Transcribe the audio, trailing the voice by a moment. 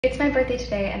It's my birthday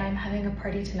today and I'm having a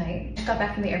party tonight. Just got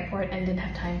back from the airport and didn't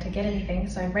have time to get anything,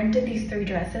 so I rented these 3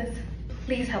 dresses.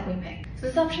 Please help me pick. So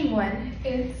this is option 1.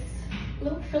 It's a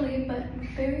little frilly but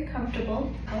very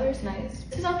comfortable. The color is nice.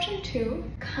 This is option 2,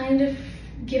 kind of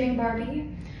giving Barbie,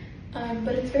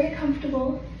 but it's very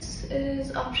comfortable. This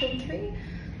is option 3,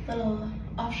 little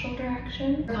off-shoulder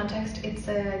action. For context, it's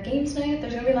a games night.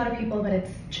 There's gonna be a lot of people, but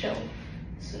it's chill.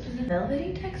 So it has a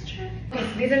velvety texture. Okay,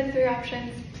 so these are the 3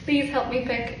 options. Please help me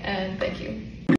pick, and thank you.